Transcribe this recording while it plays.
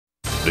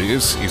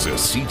This is a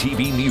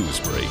CTV News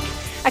Break.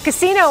 A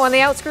casino on the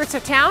outskirts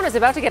of town is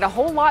about to get a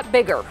whole lot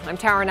bigger. I'm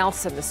Tara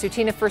Nelson. The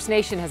Tsuut'ina First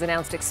Nation has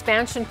announced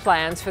expansion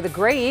plans for the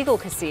Grey Eagle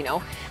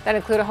Casino that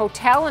include a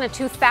hotel and a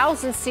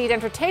 2,000-seat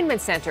entertainment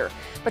center.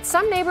 But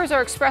some neighbors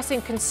are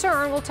expressing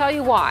concern. We'll tell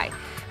you why.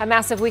 A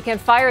massive weekend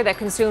fire that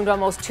consumed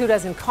almost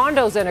 24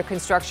 condos under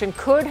construction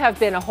could have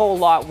been a whole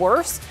lot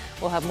worse.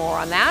 We'll have more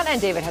on that, and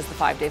David has the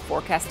 5-day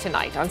forecast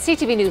tonight on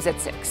CTV News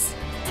at 6.